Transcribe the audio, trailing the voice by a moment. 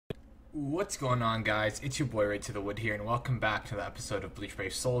What's going on, guys? It's your boy Right to the Wood here, and welcome back to the episode of Bleach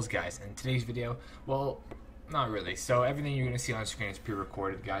Brave Souls, guys. In today's video, well, not really. So everything you're going to see on screen is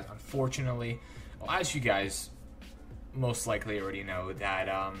pre-recorded, guys. Unfortunately, well, as you guys most likely already know,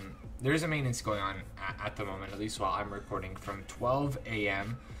 that there's a maintenance going on at the moment, at least while I'm recording, from 12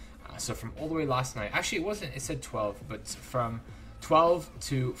 a.m. So from all the way last night. Actually, it wasn't. It said 12, but from 12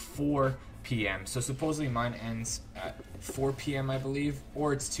 to 4 p.m. So supposedly mine ends at 4 p.m. I believe,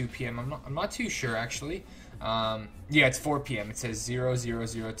 or it's 2 p.m. I'm not too sure actually. Yeah, it's 4 p.m. It says 000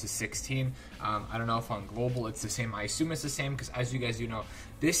 to 16. I don't know if on global it's the same. I assume it's the same because, as you guys do know,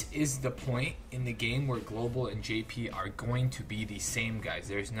 this is the point in the game where global and JP are going to be the same, guys.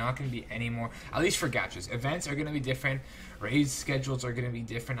 There's not going to be any more, at least for gachas. Events are going to be different. Raid schedules are going to be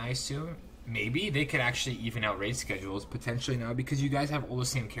different, I assume. Maybe they could actually even out raid schedules, potentially now, because you guys have all the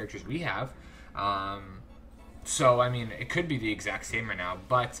same characters we have. So, I mean, it could be the exact same right now,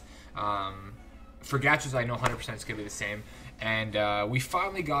 but for gachas, I know 100% it's going to be the same. And we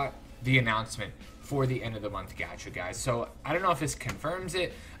finally got the announcement for the end of the month gacha, guys. So, I don't know if this confirms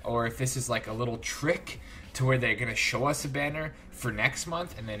it, or if this is like a little trick to where they're going to show us a banner for next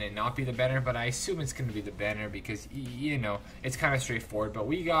month and then it not be the banner, but I assume it's going to be the banner because, you know, it's kind of straightforward. But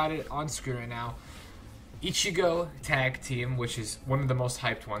we got it on screen right now. Ichigo tag team, which is one of the most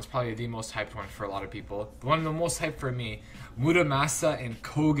hyped ones, probably the most hyped one for a lot of people. One of the most hyped for me, Muramasa and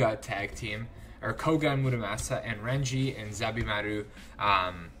Koga tag team, or Koga and Muramasa, and Renji and Zabimaru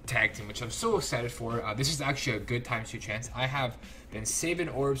tag team, which I'm so excited for. This is actually a good times 2 chance. I have been saving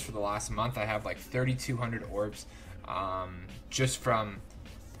orbs for the last month. I have like 3,200 orbs just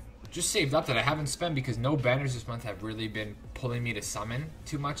saved up that I haven't spent because no banners this month have really been pulling me to summon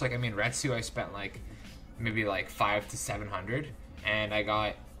too much. Like, I mean, Retsu, I spent like maybe like 500 to 700, and I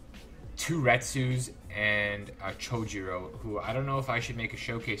got 2 Retsus and a Chojiro, who I don't know if I should make a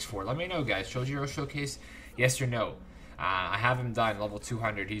showcase for. Let me know, guys. Chojiro showcase, yes or no? I have him done, level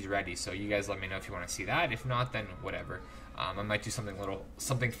 200. He's ready, so you guys let me know if you want to see that. If not, then whatever. I might do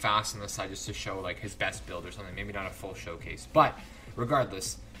something fast on the side just to show like his best build or something. Maybe not a full showcase, but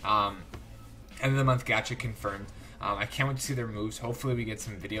regardless, end of the month gacha confirmed. I can't wait to see their moves. Hopefully we get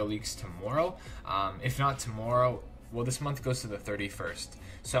some video leaks tomorrow. If not tomorrow, well, this month goes to the 31st.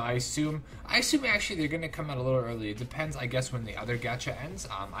 So I assume actually they're going to come out a little early. It depends, I guess, when the other gacha ends.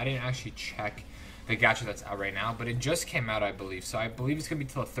 I didn't actually check the gacha that's out right now, but it just came out, I believe. So I believe it's going to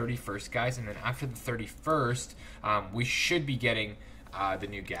be till the 31st, guys. And then after the 31st, we should be getting the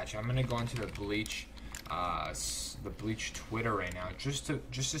new gacha. I'm going to go into the Bleach Twitter right now just to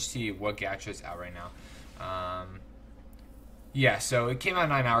see what gacha is out right now. Yeah, so it came out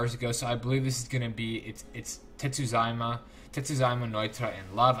 9 hours ago, so I believe this is going to be, it's Tetsuzaima, Noitra,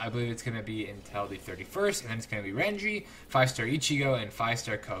 and Love. I believe it's going to be until the 31st, and then it's going to be Renji, 5-star Ichigo, and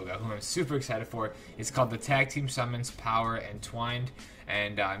 5-star Koga, who I'm super excited for. It's called the Tag Team Summons Power Entwined,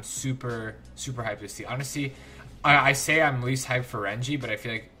 and I'm super, super hyped to see. Honestly, I say I'm least hyped for Renji, but I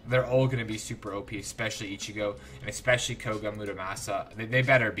feel like they're all going to be super OP, especially Ichigo, and especially Koga, Muramasa. They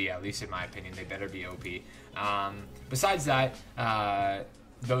better be, at least in my opinion, they better be OP. Besides that,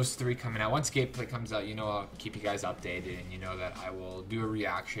 those 3 coming out. Once gameplay comes out, you know I'll keep you guys updated, and you know that I will do a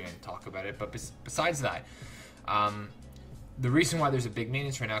reaction and talk about it. But besides that, the reason why there's a big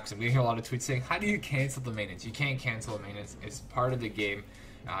maintenance right now, because I'm getting a lot of tweets saying, how do you cancel the maintenance? You can't cancel the maintenance. It's part of the game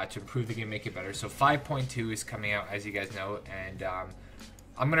to improve the game, make it better. So 5.2 is coming out, as you guys know, and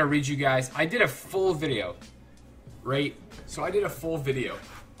I'm going to read you guys. I did a full video, right? So I did a full video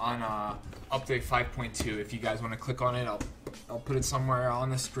on update 5.2. If you guys want to click on it, I'll put it somewhere on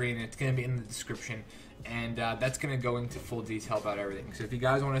the screen. It's going to be in the description, and that's going to go into full detail about everything. So if you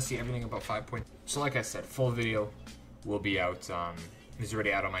guys want to see everything about 5.2, so like I said, full video will be out. It's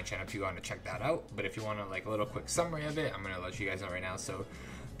already out on my channel if you want to check that out. But if you want to like a little quick summary of it, I'm going to let you guys know right now. So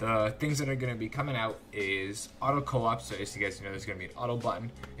the things that are going to be coming out is auto co-op. So as you guys know, there's going to be an auto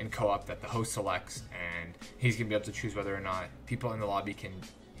button in co-op that the host selects, and he's going to be able to choose whether or not people in the lobby can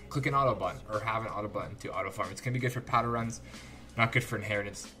click an auto button or have an auto button to auto farm. It's going to be good for powder runs, not good for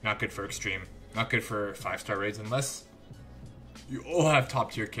inheritance, not good for extreme, not good for 5-star raids unless you all have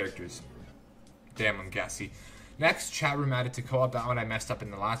top tier characters. Damn, I'm gassy. Next, chat room added to co-op. That one I messed up in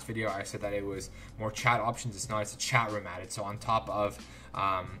the last video. I said that it was more chat options. It's not. It's a chat room added. So on top of,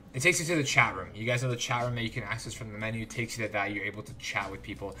 it takes you to the chat room. You guys know the chat room that you can access from the menu. It takes you to that. You're able to chat with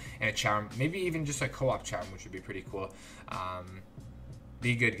people in a chat room. Maybe even just a co-op chat room, which would be pretty cool.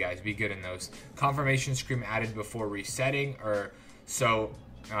 Be good, guys. Be good in those. Confirmation screen added before resetting, or so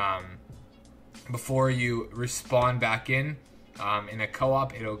before you respawn back in a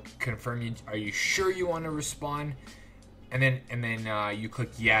co-op, it'll confirm you. Are you sure you want to respawn and then you click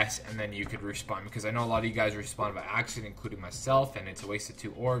yes, and then you could respond, because I know a lot of you guys respond by accident, including myself, and it's a waste of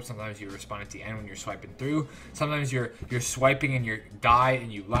 2 orbs. Sometimes you respond at the end when you're swiping through. Sometimes you're swiping and you die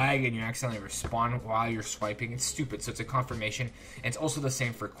and you lag and you accidentally respond while you're swiping. It's stupid. So it's a confirmation, and it's also the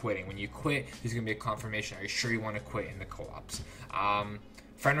same for quitting. When you quit, there's gonna be a confirmation. Are you sure you want to quit in the co-ops?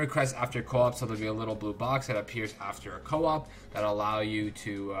 Friend requests after co-op, so there'll be a little blue box that appears after a co-op that'll allow you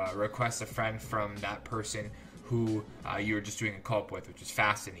to request a friend from that person who you were just doing a co-op with, which is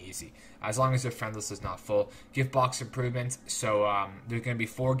fast and easy, as long as their friend list is not full. Gift box improvements, so there's going to be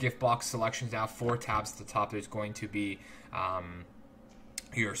 4 gift box selections now, 4 tabs at the top. There's going to be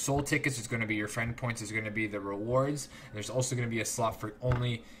your soul tickets, there's going to be your friend points, there's going to be the rewards, and there's also going to be a slot for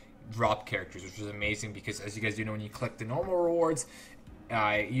only drop characters, which is amazing, because as you guys do know, when you click the normal rewards,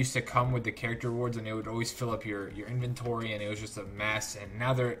 it used to come with the character rewards, and it would always fill up your inventory, and it was just a mess. And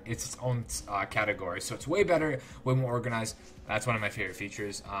now it's its own category, so it's way better, way more organized. That's one of my favorite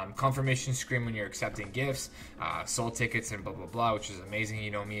features. Confirmation screen when you're accepting gifts, soul tickets, and blah blah blah, which is amazing.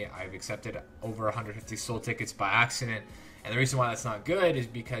 You know me, I've accepted over 150 soul tickets by accident. And the reason why that's not good is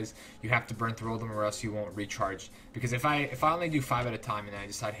because you have to burn through all of them, or else you won't recharge. Because if I only do 5 at a time, and then I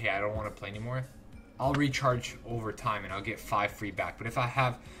decide, hey, I don't want to play anymore, I'll recharge over time and I'll get 5 free back. But if I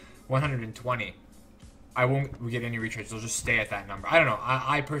have 120, I won't get any recharge. They'll just stay at that number. I don't know.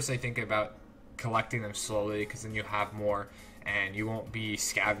 I personally think about collecting them slowly, because then you have more and you won't be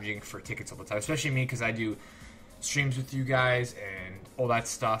scavenging for tickets all the time. Especially me, because I do streams with you guys and all that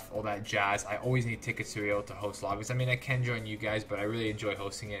stuff, all that jazz. I always need tickets to be able to host lobbies. I mean, I can join you guys, but I really enjoy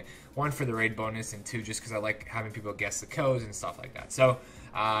hosting it. 1, for the raid bonus, and 2, just because I like having people guess the codes and stuff like that. So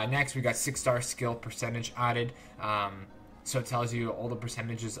next, we got 6-star skill percentage added. So it tells you all the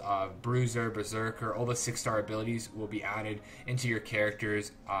percentages of Bruiser, Berserker, all the 6-star abilities will be added into your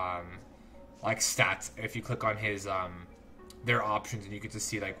character's like stats. If you click on his their options, and you get to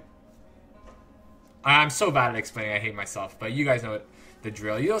see, like, I'm so bad at explaining, I hate myself, but you guys know the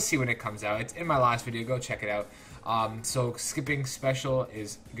drill. You'll see when it comes out. It's in my last video, go check it out. So skipping special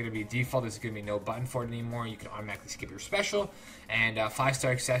is going to be default. There's going to be no button for it anymore. You can automatically skip your special. And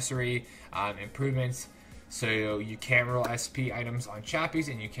 5-star accessory improvements, so you can't roll SP items on chappies,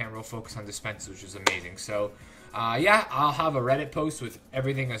 and you can't roll focus on dispensers, which is amazing. So yeah, I'll have a Reddit post with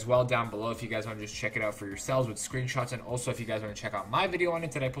everything as well down below if you guys want to just check it out for yourselves with screenshots. And also, if you guys want to check out my video on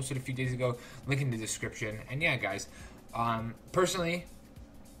it that I posted a few days ago, link in the description. And yeah, guys, personally,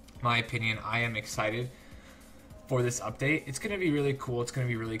 my opinion, I am excited for this update. It's going to be really cool. It's going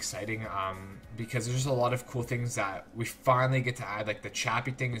to be really exciting, because there's just a lot of cool things that we finally get to add. Like the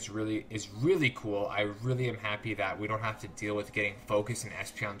chappy thing is really cool. I really am happy that we don't have to deal with getting focus and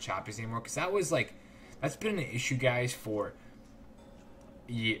SP on chappies anymore, because that was like, that's been an issue, guys, for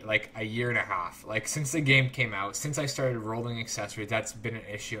like a year and a half. Like, since the game came out, since I started rolling accessories, that's been an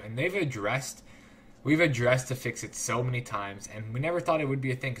issue, and we've addressed to fix it so many times, and we never thought it would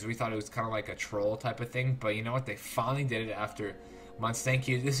be a thing, because we thought it was kind of like a troll type of thing. But you know what? They finally did it after months. Thank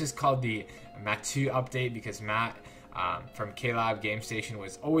you. This is called the Matu update, because Matt from K-Lab Game Station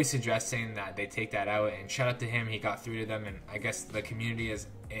was always suggesting that they take that out, and shout out to him. He got through to them, and I guess the community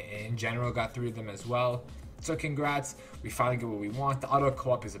in general got through to them as well. So congrats, we finally get what we want. The auto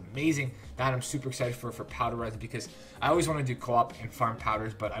co-op is amazing. That I'm super excited for powder runs, because I always want to do co-op and farm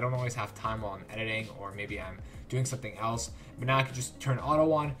powders, but I don't always have time while I'm editing, or maybe I'm doing something else. But now I can just turn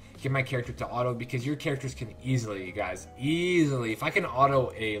auto on, get my character to auto, because your characters can easily, you guys, if I can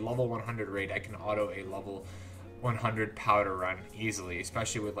auto a level 100 raid, I can auto a level 100 powder run easily,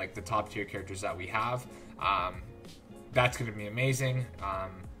 especially with like the top tier characters that we have. That's going to be amazing.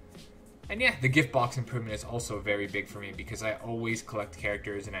 And yeah, the gift box improvement is also very big for me, because I always collect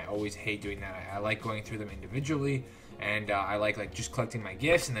characters and I always hate doing that. I like going through them individually, and I like just collecting my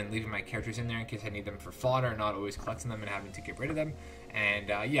gifts and then leaving my characters in there in case I need them for fodder, and not always collecting them and having to get rid of them. And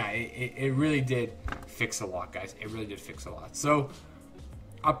yeah, it really did fix a lot, guys. It really did fix a lot. So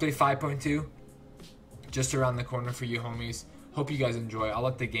update 5.2 just around the corner for you homies. Hope you guys enjoy. I'll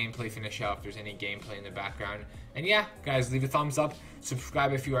let the gameplay finish out if there's any gameplay in the background. And yeah, guys, leave a thumbs up.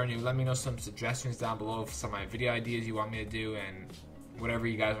 Subscribe if you are new. Let me know some suggestions down below for some of my video ideas you want me to do, and whatever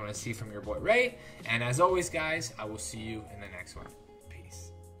you guys want to see from your boy Ray. And as always, guys, I will see you in the next one.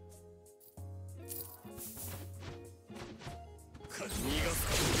 Peace.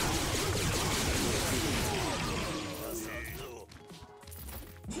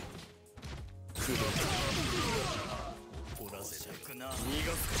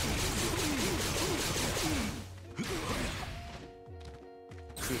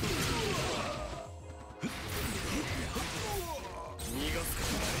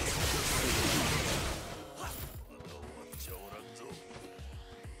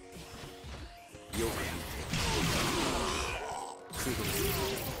 よく見て駆動する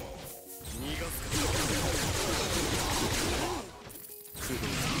逃がすか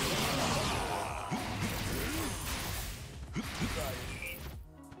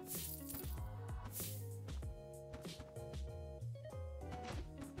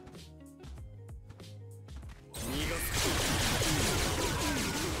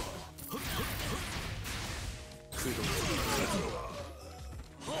駆動する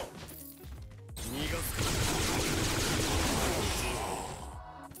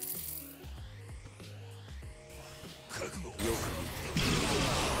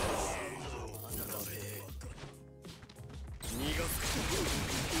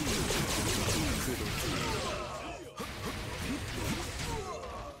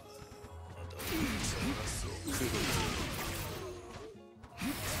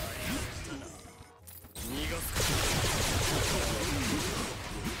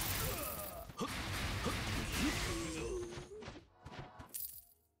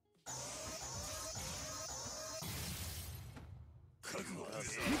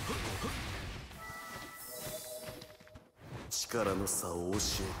力の差を教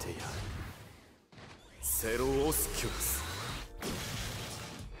えてやる。セロオスキュラス。